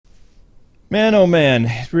Man, oh man,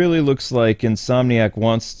 it really looks like Insomniac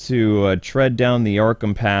wants to tread down the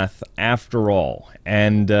Arkham path after all.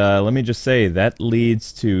 And let me just say, that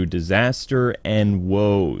leads to disaster and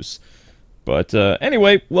woes. But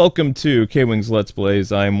anyway, welcome to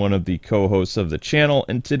Kwingsletsplays. I'm one of the co-hosts of the channel,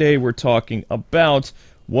 and today we're talking about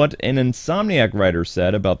what an Insomniac writer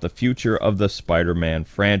said about the future of the Spider-Man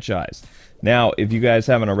franchise. Now, if you guys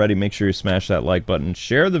haven't already, make sure you smash that like button,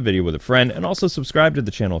 share the video with a friend, and also subscribe to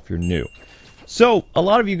the channel if you're new. So, a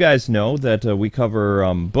lot of you guys know that we cover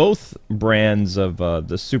both brands of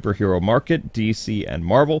the superhero market, DC and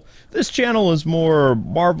Marvel. This channel is more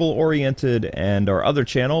Marvel-oriented, and our other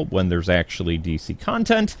channel, when there's actually DC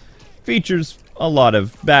content, features a lot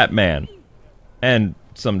of Batman, and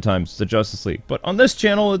sometimes the Justice League. But on this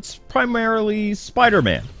channel, it's primarily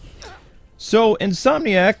Spider-Man. So,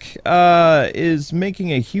 Insomniac is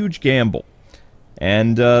making a huge gamble.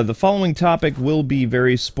 And the following topic will be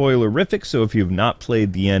very spoilerific, so if you've not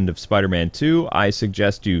played the end of Spider-Man 2, I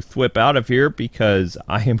suggest you thwip out of here because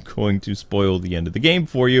I am going to spoil the end of the game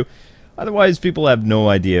for you. Otherwise, people have no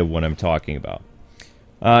idea what I'm talking about.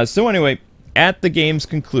 So anyway, at the game's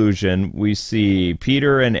conclusion, we see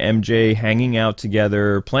Peter and MJ hanging out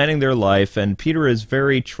together, planning their life, and Peter is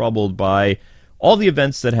very troubled by all the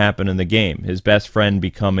events that happen in the game. His best friend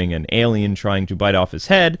becoming an alien trying to bite off his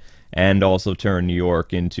head, and also turn New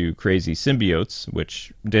York into crazy symbiotes,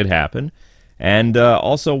 which did happen, and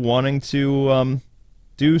also wanting to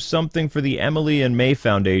do something for the Emily and May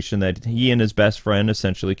Foundation that he and his best friend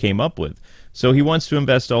essentially came up with. So he wants to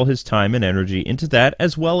invest all his time and energy into that,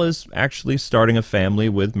 as well as actually starting a family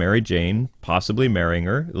with Mary Jane, possibly marrying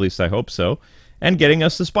her, at least I hope so, and getting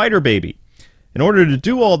us the Spider Baby. In order to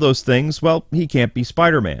do all those things, well, he can't be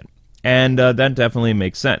Spider-Man, and that definitely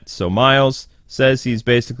makes sense. So Miles says he's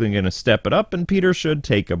basically going to step it up and Peter should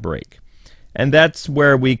take a break. And that's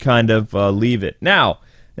where we kind of leave it. Now,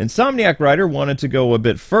 Insomniac writer wanted to go a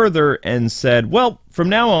bit further and said, well, from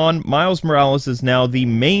now on, Miles Morales is now the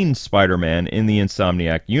main Spider-Man in the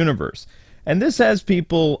Insomniac universe. And this has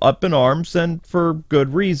people up in arms, and for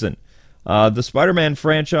good reason. The Spider-Man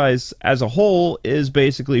franchise as a whole is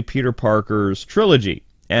basically Peter Parker's trilogy.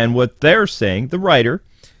 And what they're saying, the writer,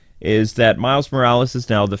 is that Miles Morales is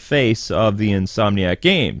now the face of the Insomniac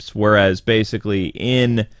Games, whereas basically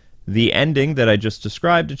in the ending that I just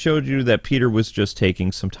described, it showed you that Peter was just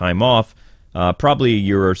taking some time off, probably a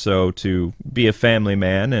year or so, to be a family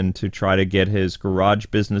man and to try to get his garage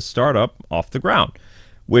business startup off the ground,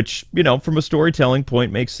 which, you know, from a storytelling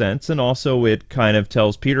point makes sense, and also it kind of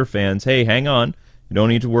tells Peter fans, hey, hang on, you don't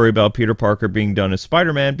need to worry about Peter Parker being done as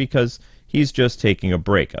Spider-Man because he's just taking a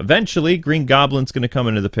break. Eventually, Green Goblin's going to come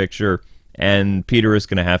into the picture, and Peter is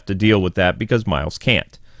going to have to deal with that because Miles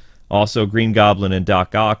can't. Also, Green Goblin and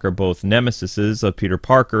Doc Ock are both nemesises of Peter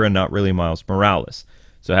Parker and not really Miles Morales.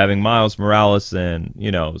 So having Miles Morales and,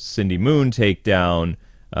 you know, Cindy Moon take down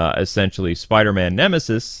essentially Spider-Man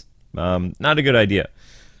nemesis, not a good idea.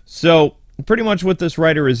 So pretty much what this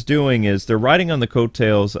writer is doing is they're riding on the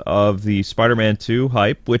coattails of the Spider-Man 2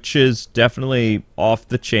 hype, which is definitely off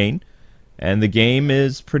the chain. And the game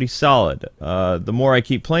is pretty solid. The more I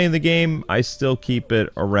keep playing the game, I still keep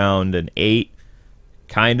it around an 8,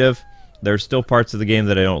 kind of. There's still parts of the game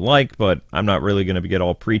that I don't like, but I'm not really going to get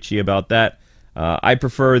all preachy about that. I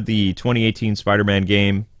prefer the 2018 Spider-Man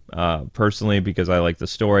game, personally, because I like the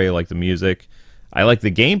story, I like the music. I like the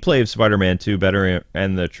gameplay of Spider-Man 2 better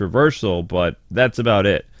and the traversal, but that's about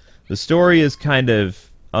it. The story is kind of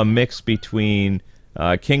a mix between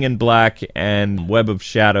King in Black and Web of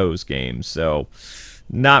Shadows games, so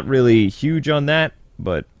not really huge on that,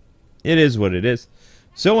 but it is what it is.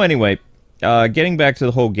 So anyway, getting back to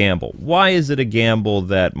the whole gamble. Why is it a gamble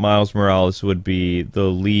that Miles Morales would be the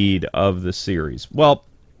lead of the series? Well,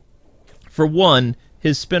 for one,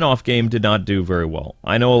 his spin-off game did not do very well.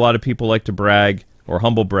 I know a lot of people like to brag, or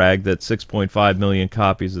humble brag, that 6.5 million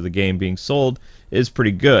copies of the game being sold is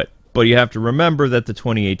pretty good. But you have to remember that the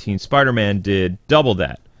 2018 Spider-Man did double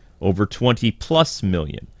that, over 20+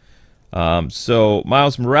 million. So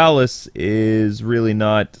Miles Morales is really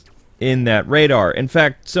not in that radar. In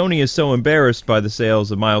fact, Sony is so embarrassed by the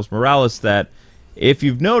sales of Miles Morales that, if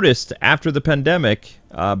you've noticed, after the pandemic,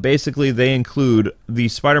 basically they include the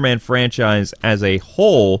Spider-Man franchise as a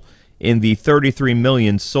whole in the 33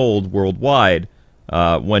 million sold worldwide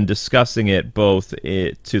when discussing it both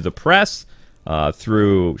to the press,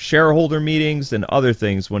 through shareholder meetings and other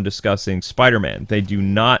things when discussing Spider-Man. They do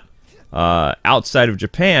not, outside of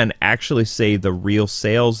Japan, actually say the real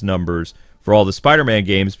sales numbers for all the Spider-Man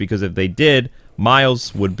games, because if they did,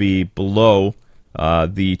 Miles would be below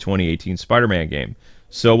the 2018 Spider-Man game.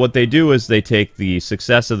 So what they do is they take the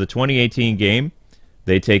success of the 2018 game,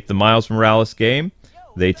 they take the Miles Morales game,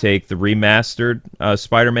 they take the remastered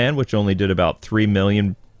Spider-Man, which only did about 3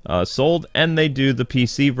 million sold, and they do the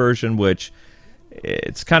PC version, which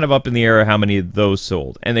it's kind of up in the air how many of those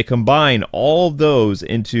sold. And they combine all of those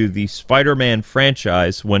into the Spider-Man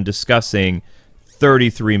franchise when discussing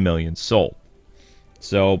 33 million sold.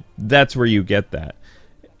 So that's where you get that.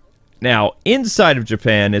 Now, inside of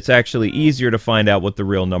Japan, it's actually easier to find out what the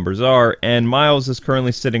real numbers are, and Miles is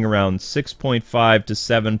currently sitting around 6.5 to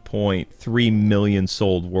 7.3 million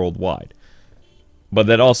sold worldwide. But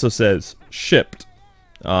that also says shipped.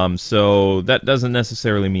 So that doesn't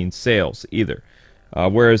necessarily mean sales either.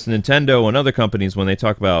 Whereas Nintendo and other companies, when they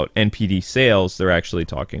talk about NPD sales, they're actually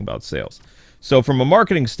talking about sales. So from a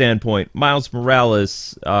marketing standpoint, Miles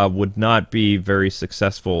Morales would not be very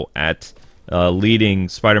successful at leading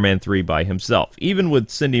Spider-Man 3 by himself, even with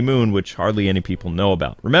Cindy Moon, which hardly any people know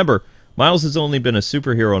about. Remember, Miles has only been a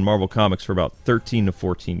superhero in Marvel Comics for about 13 to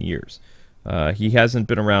 14 years. He hasn't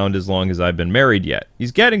been around as long as I've been married yet.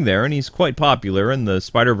 He's getting there, and he's quite popular, and the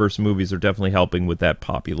Spider-Verse movies are definitely helping with that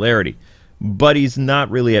popularity. But he's not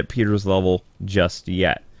really at Peter's level just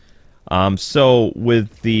yet. So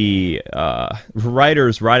with the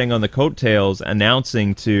writers riding on the coattails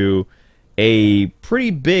announcing to a pretty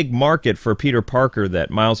big market for Peter Parker that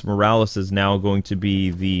Miles Morales is now going to be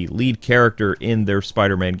the lead character in their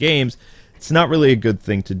Spider-Man games, it's not really a good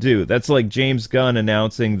thing to do. That's like James Gunn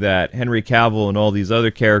announcing that Henry Cavill and all these other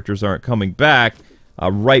characters aren't coming back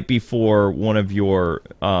right before one of your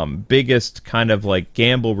biggest kind of like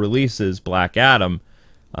gamble releases, Black Adam.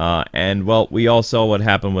 And, well, we all saw what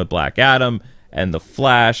happened with Black Adam and The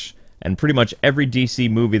Flash and pretty much every DC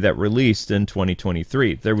movie that released in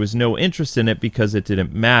 2023. There was no interest in it because it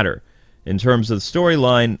didn't matter. In terms of the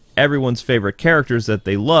storyline, everyone's favorite characters that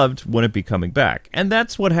they loved wouldn't be coming back. And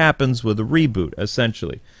that's what happens with a reboot,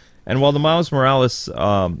 essentially. And while the Miles Morales,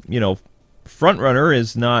 frontrunner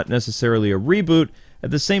is not necessarily a reboot, at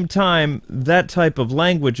the same time, that type of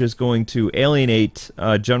language is going to alienate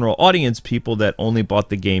general audience people that only bought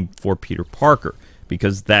the game for Peter Parker,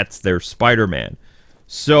 because that's their Spider-Man.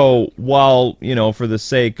 So, while, for the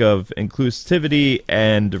sake of inclusivity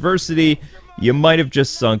and diversity, you might have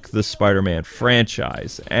just sunk the Spider-Man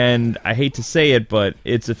franchise. And I hate to say it, but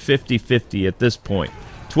it's a 50-50 at this point.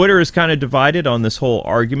 Twitter is kind of divided on this whole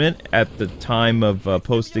argument at the time of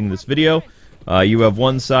posting this video. You have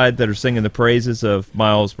one side that are singing the praises of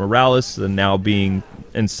Miles Morales and now being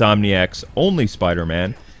Insomniac's only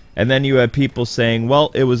Spider-Man. And then you have people saying,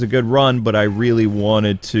 well, it was a good run, but I really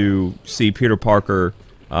wanted to see Peter Parker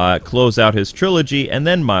close out his trilogy and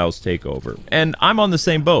then Miles take over. And I'm on the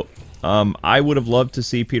same boat. I would have loved to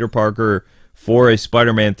see Peter Parker for a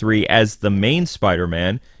Spider-Man 3 as the main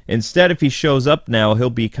Spider-Man. Instead, if he shows up now, he'll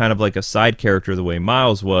be kind of like a side character the way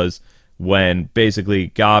Miles was, when basically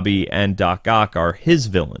Gabi and Doc Ock are his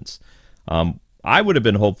villains. I would have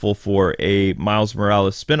been hopeful for a Miles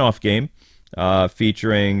Morales spin-off game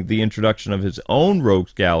featuring the introduction of his own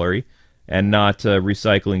rogues gallery and not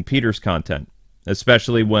recycling Peter's content,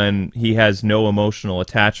 especially when he has no emotional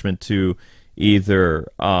attachment to either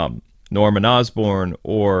Norman Osborn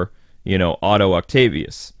or, Otto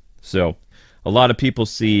Octavius. So a lot of people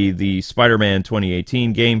see the Spider-Man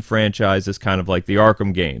 2018 game franchise as kind of like the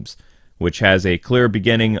Arkham games, which has a clear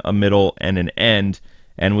beginning, a middle, and an end.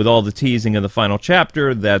 And with all the teasing of the final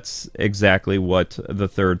chapter, that's exactly what the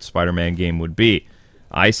third Spider-Man game would be.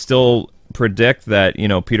 I still predict that,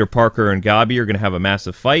 Peter Parker and Gabi are going to have a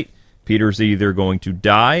massive fight. Peter's either going to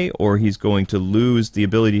die or he's going to lose the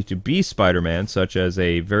ability to be Spider-Man, such as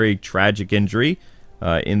a very tragic injury.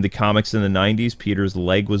 In the comics in the 90s, Peter's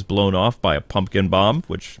leg was blown off by a pumpkin bomb,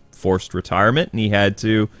 which forced retirement, and he had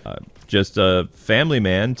to just a family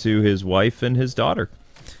man to his wife and his daughter,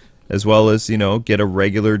 as well as, get a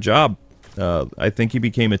regular job. I think he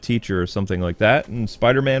became a teacher or something like that, and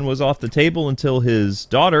Spider-Man was off the table until his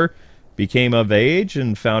daughter became of age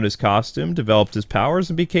and found his costume, developed his powers,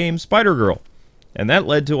 and became Spider-Girl. And that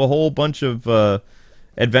led to a whole bunch of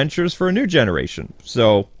adventures for a new generation.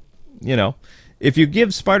 So, if you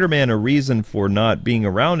give Spider-Man a reason for not being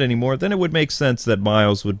around anymore, then it would make sense that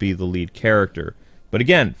Miles would be the lead character. But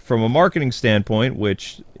again, from a marketing standpoint,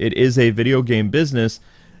 which it is a video game business,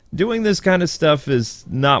 doing this kind of stuff is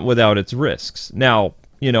not without its risks. Now,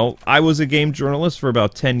 I was a game journalist for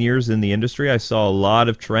about 10 years in the industry. I saw a lot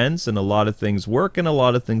of trends and a lot of things work and a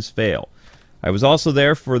lot of things fail. I was also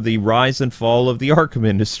there for the rise and fall of the Arkham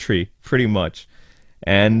industry, pretty much.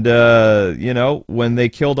 And, when they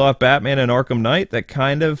killed off Batman and Arkham Knight, that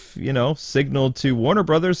kind of, signaled to Warner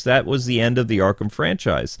Brothers that was the end of the Arkham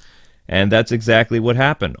franchise. And that's exactly what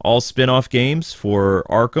happened. All spin-off games for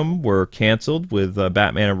Arkham were canceled with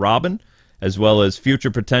Batman and Robin, as well as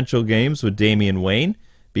future potential games with Damian Wayne,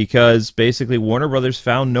 because basically Warner Brothers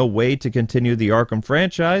found no way to continue the Arkham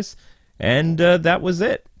franchise, and that was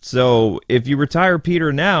it. So if you retire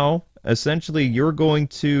Peter now, essentially you're going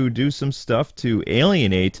to do some stuff to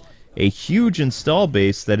alienate a huge install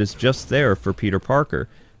base that is just there for Peter Parker.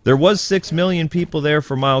 There was 6 million people there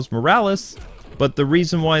for Miles Morales, but the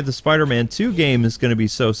reason why the Spider-Man 2 game is going to be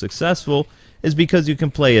so successful is because you can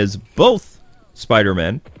play as both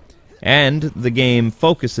Spider-Man, and the game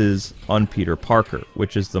focuses on Peter Parker,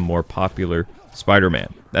 which is the more popular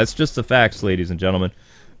Spider-Man. That's just the facts, ladies and gentlemen.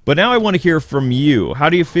 But now I want to hear from you. How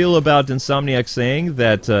do you feel about Insomniac saying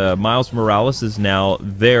that Miles Morales is now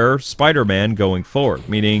their Spider-Man going forward?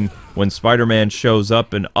 Meaning, when Spider-Man shows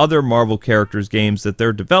up in other Marvel characters' games that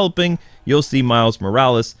they're developing, you'll see Miles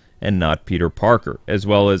Morales and not Peter Parker. As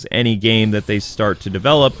well as any game that they start to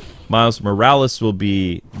develop, Miles Morales will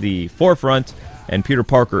be the forefront, and Peter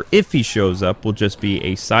Parker, if he shows up, will just be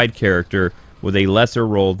a side character with a lesser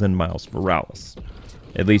role than Miles Morales.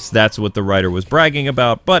 At least that's what the writer was bragging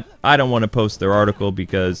about, but I don't want to post their article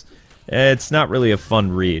because it's not really a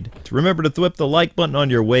fun read. Remember to thwip the like button on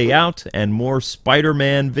your way out, and more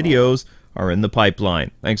Spider-Man videos are in the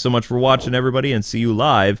pipeline. Thanks so much for watching, everybody, and see you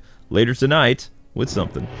live later tonight with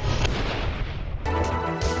something.